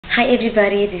Hi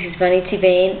everybody, this is Vanity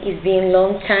Vane. It's been a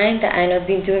long time that I've not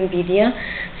been doing video,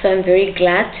 so I'm very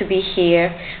glad to be here.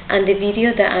 And the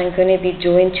video that I'm going to be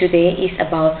doing today is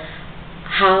about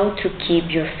how to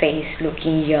keep your face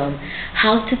looking young,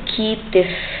 how to keep the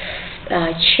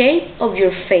shape of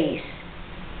your face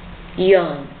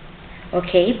young,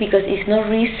 okay? Because it's no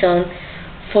reason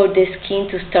for the skin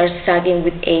to start sagging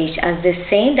with age. As the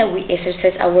saying that we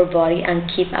exercise our body and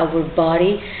keep our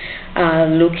body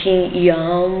looking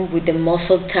young with the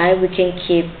muscle tight, we can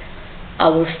keep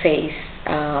our face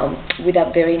with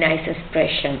a very nice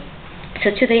expression.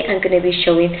 So today I'm going to be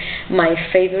showing my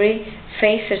favorite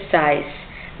face exercise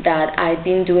that I've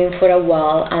been doing for a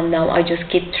while, and now I just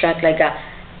keep track like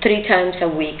 3 times a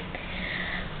week.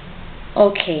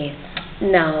 Okay,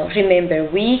 now remember,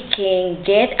 we can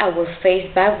get our face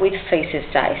back with face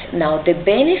exercise. Now the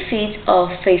benefit of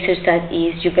face exercise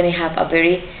is you're going to have a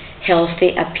very healthy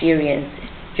appearance.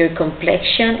 Your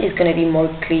complexion is going to be more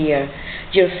clear.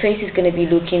 Your face is going to be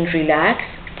looking relaxed.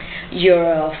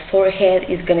 Your forehead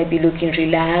is going to be looking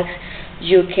relaxed.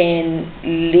 You can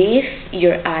lift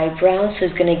your eyebrows, so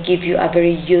it's going to give you a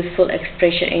very youthful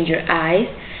expression in your eyes.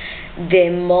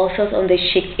 The muscles on the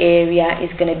cheek area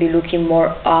is going to be looking more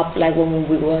up, like when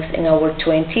we was in our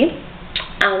 20s.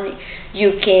 And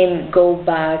you can go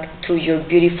back to your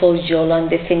beautiful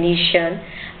jawline definition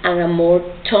and a more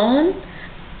toned,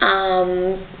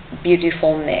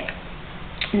 beautiful neck.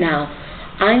 Now,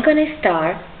 I'm going to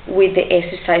start with the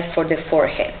exercise for the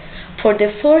forehead. For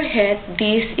the forehead,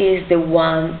 this is the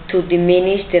one to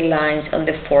diminish the lines on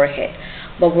the forehead.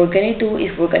 What we're going to do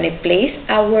is we're going to place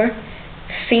our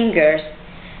fingers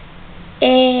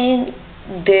in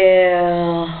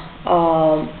the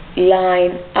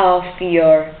line of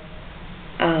your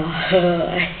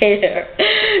hair.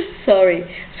 Sorry.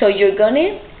 So you're going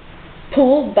to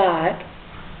pull back,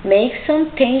 make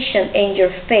some tension in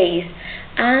your face,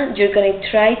 and you're going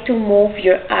to try to move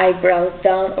your eyebrows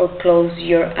down or close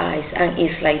your eyes, and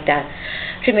it's like that.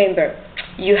 Remember,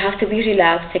 you have to be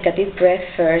relaxed. Take a deep breath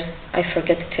first. I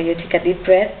forgot to tell you, take a deep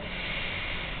breath.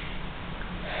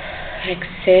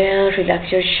 Exhale,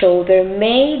 relax your shoulder.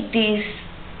 Make this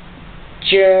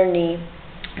journey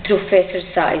through face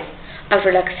exercise a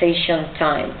relaxation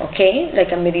time, okay?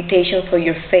 Like a meditation for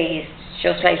your face.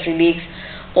 Just like release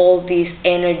all this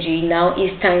energy. Now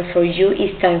it's time for you,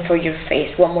 it's time for your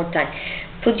face. One more time.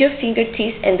 Put your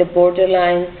fingertips in the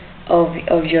borderline of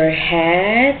your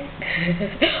head,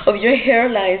 of your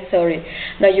hairline, sorry.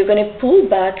 Now you're going to pull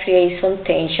back, create some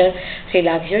tension,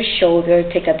 relax your shoulder,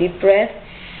 take a deep breath.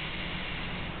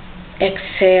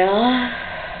 Exhale.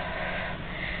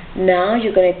 Now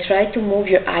you're going to try to move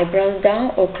your eyebrows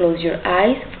down or close your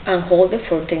eyes and hold it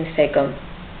for 10 seconds.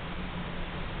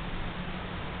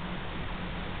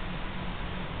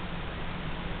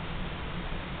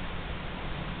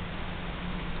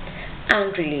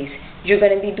 And release. You're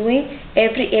going to be doing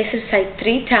every exercise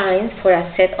 3 times for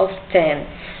a set of 10.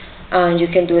 And you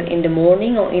can do it in the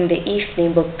morning or in the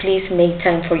evening, but please make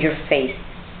time for your face.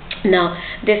 Now,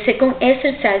 the second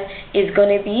exercise is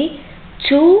going to be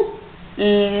to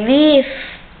lift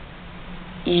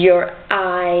your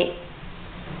eyelids.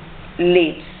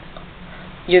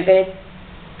 You're going to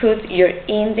put your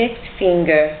index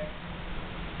finger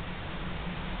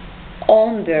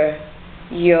under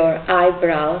your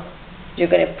eyebrow. You're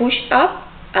going to push up,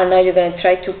 and now you're going to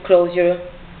try to close your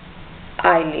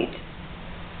eyelid.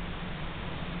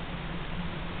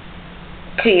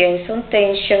 Create some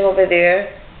tension over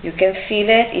there. You can feel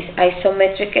it. It's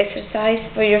isometric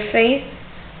exercise for your face.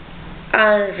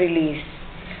 And release.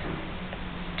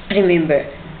 Remember,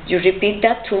 you repeat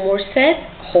that 2 more sets,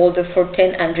 hold it for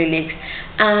 10 and release.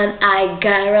 And I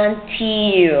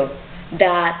guarantee you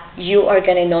that you are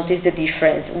going to notice the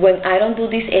difference. When I don't do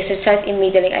this exercise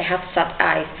immediately, I have sad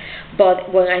eyes.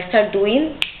 But when I start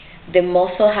doing, the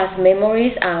muscle has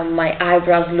memories and my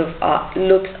eyebrows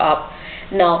looks up.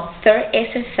 Now, third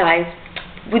exercise.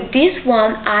 With this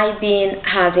one, I've been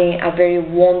having a very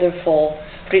wonderful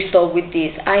result with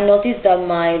this. I noticed that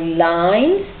my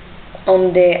lines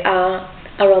on the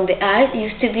around the eyes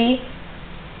used to be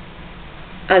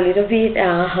a little bit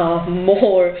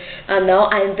more, and now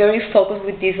I'm very focused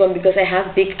with this one because I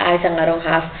have big eyes and I don't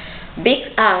have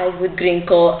big eyes with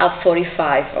wrinkle at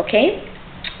 45. Okay,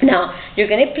 now you're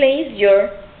gonna place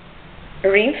your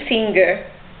ring finger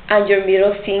and your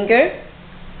middle finger,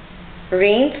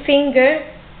 ring finger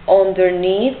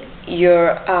underneath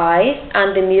your eyes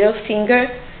and the middle finger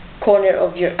corner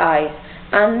of your eyes,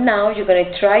 and now you're going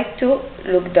to try to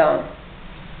look down.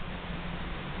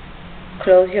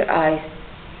 Close your eyes.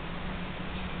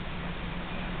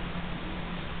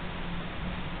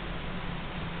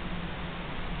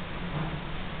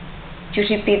 You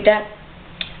repeat that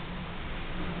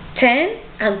 10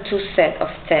 and 2 sets of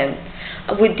 10.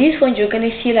 With this one, you're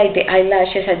gonna feel like the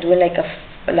eyelashes are doing like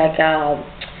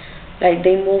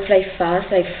they move like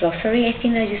fast, like fluffery. I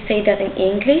think that you say that in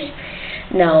English.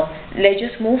 Now let's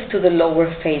just move to the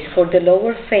lower face. For the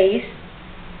lower face,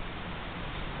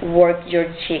 work your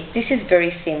cheek. This is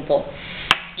very simple.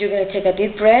 You're gonna take a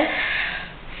deep breath.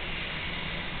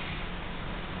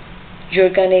 You're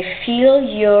gonna fill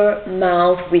your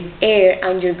mouth with air,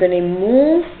 and you're gonna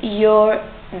move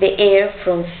the air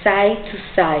from side to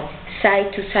side,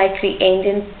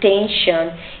 creating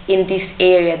tension in this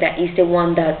area that is the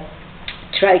one that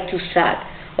try to sag.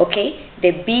 Okay,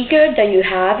 the bigger that you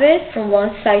have it from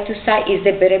one side to side is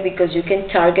the better, because you can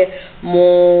target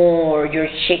more your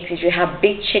cheeks. If you have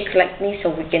big cheeks like me, so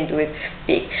we can do it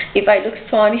big. If I look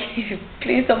funny,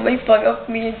 please don't make fun of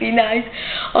me, be nice.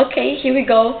 Okay, here we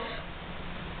go.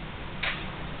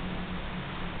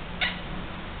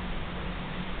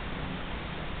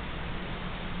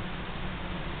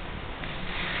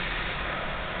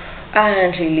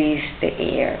 And release the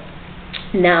air.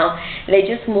 Now let's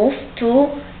just move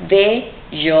to the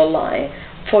jawline.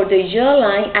 For the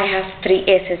jawline, I have 3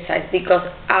 exercises, because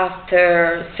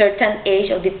after certain age,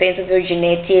 it depends on your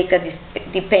genetics,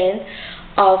 that depends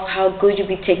of how good you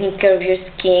be taking care of your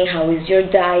skin, how is your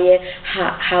diet,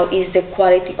 how is the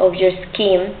quality of your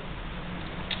skin.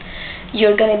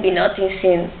 You're gonna be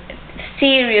noticing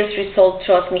serious results,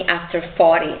 trust me, after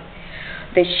 40.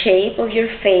 The shape of your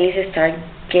face start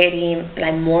getting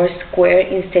like more square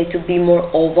instead to be more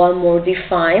oval, more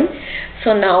defined.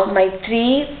 So now my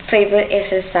 3 favorite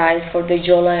exercise for the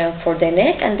jawline and for the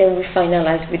neck, and then we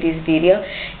finalize with this video,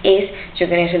 is you're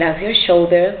going to relax your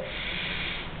shoulder,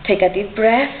 take a deep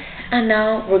breath, and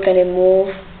now we're going to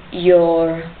move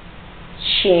your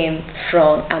chin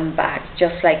front and back,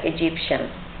 just like Egyptian.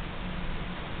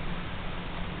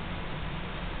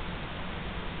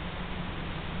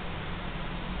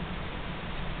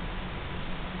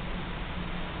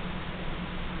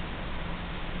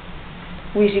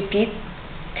 We repeat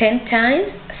 10 times,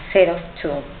 set of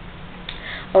 2.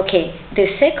 Okay, the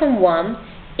second one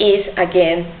is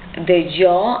again the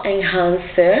jaw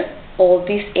enhancer, all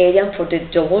this area for the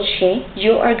double chin.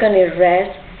 You are going to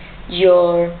rest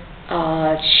your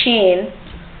chin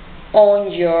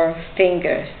on your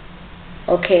fingers.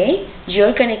 Okay,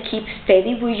 you're going to keep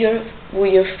steady with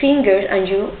your fingers, and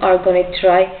you are going to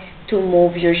try to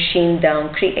move your chin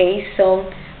down, create some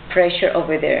pressure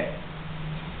over there.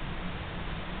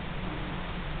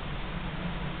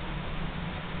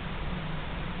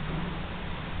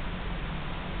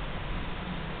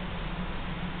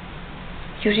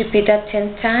 You repeat that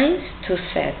 10 times, 2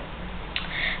 sets.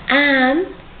 And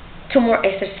 2 more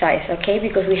exercises, okay?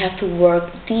 Because we have to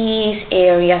work this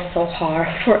area so hard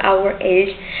for our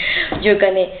age. You're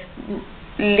gonna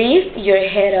lift your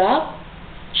head up,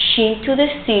 chin to the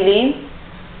ceiling,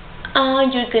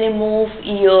 and you're gonna move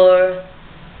your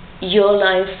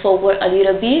jawline forward a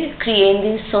little bit,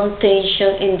 creating some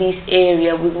tension in this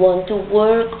area. We want to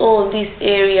work all this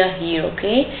area here,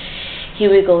 okay?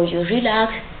 Here we go. You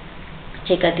relax.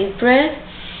 Take a deep breath,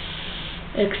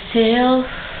 exhale,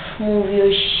 move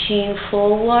your chin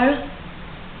forward,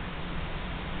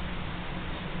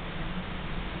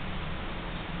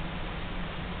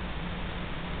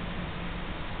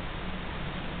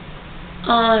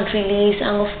 and release,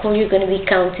 and of course you're going to be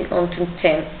counting until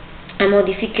 10. A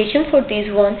modification for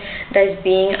this one that's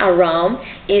being around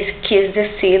is kiss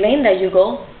the ceiling, that you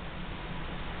go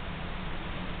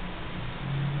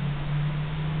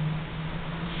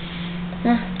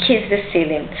kiss the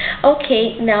ceiling.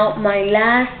 Okay, now my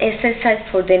last exercise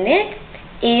for the neck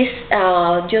is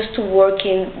just to work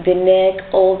in the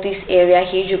neck, all this area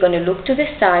here. You're going to look to the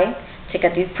side, take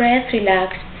a deep breath,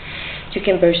 relax. You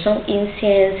can burn some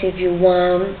incense if you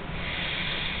want.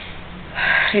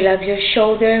 Relax your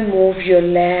shoulder, move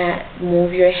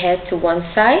your head to one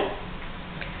side.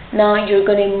 Now you're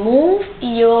going to move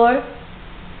your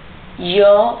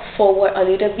jaw forward a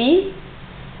little bit,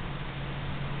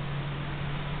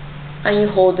 and you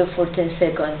hold it for 10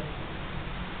 seconds.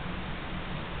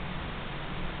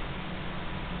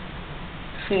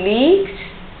 Release,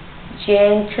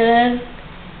 gentle,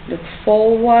 look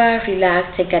forward,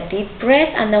 relax, take a deep breath,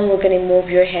 and then we're going to move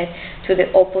your head to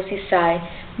the opposite side,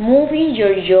 moving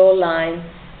your jawline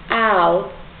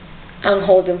out and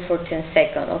hold them for 10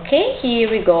 seconds. Okay, here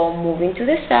we go, moving to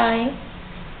the side.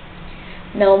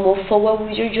 Now move forward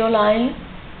with your jawline.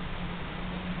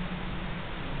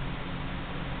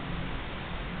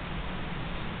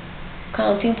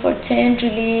 Counting for 10,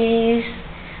 release,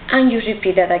 and you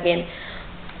repeat that again.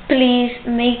 Please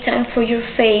make time for your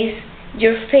face.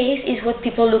 Your face is what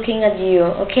people looking at you,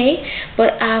 okay?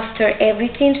 But after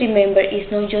everything, remember,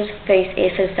 it's not just face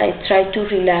exercise. Try to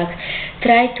relax.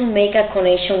 Try to make a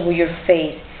connection with your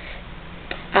face.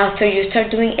 After you start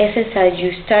doing exercise,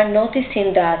 you start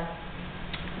noticing that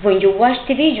when you watch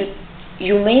TV,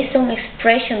 you make some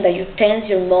expression that you tense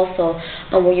your muscle,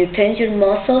 and when you tense your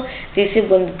muscle, this is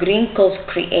when wrinkles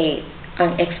create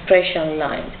an expression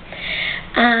line.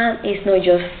 And it's not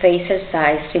just face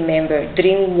exercise. Remember,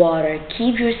 drink water.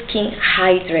 Keep your skin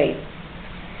hydrated.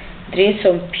 Drink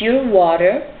some pure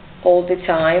water all the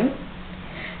time.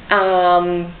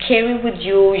 Carry with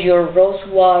you your rose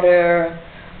water,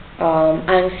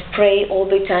 and spray all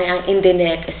the time, and in the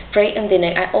neck. Spray in the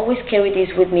neck. I always carry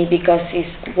this with me because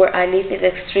it's where I live is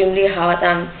extremely hot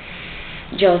and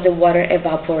just the water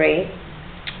evaporates.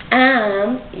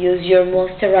 And use your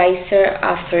moisturizer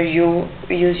after you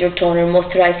use your toner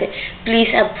moisturizer. Please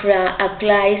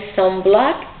apply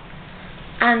sunblock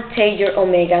and take your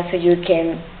omega so you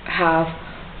can have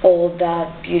all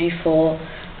that beautiful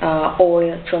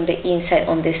oil from the inside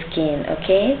on the skin.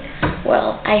 Okay,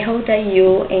 well, I hope that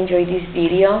you enjoy this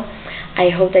video.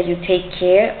 I hope that you take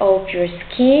care of your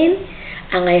skin,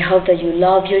 and I hope that you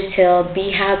love yourself,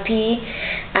 be happy,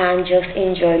 and just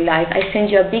enjoy life. I send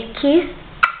you a big kiss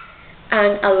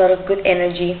and a lot of good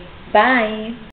energy. Bye.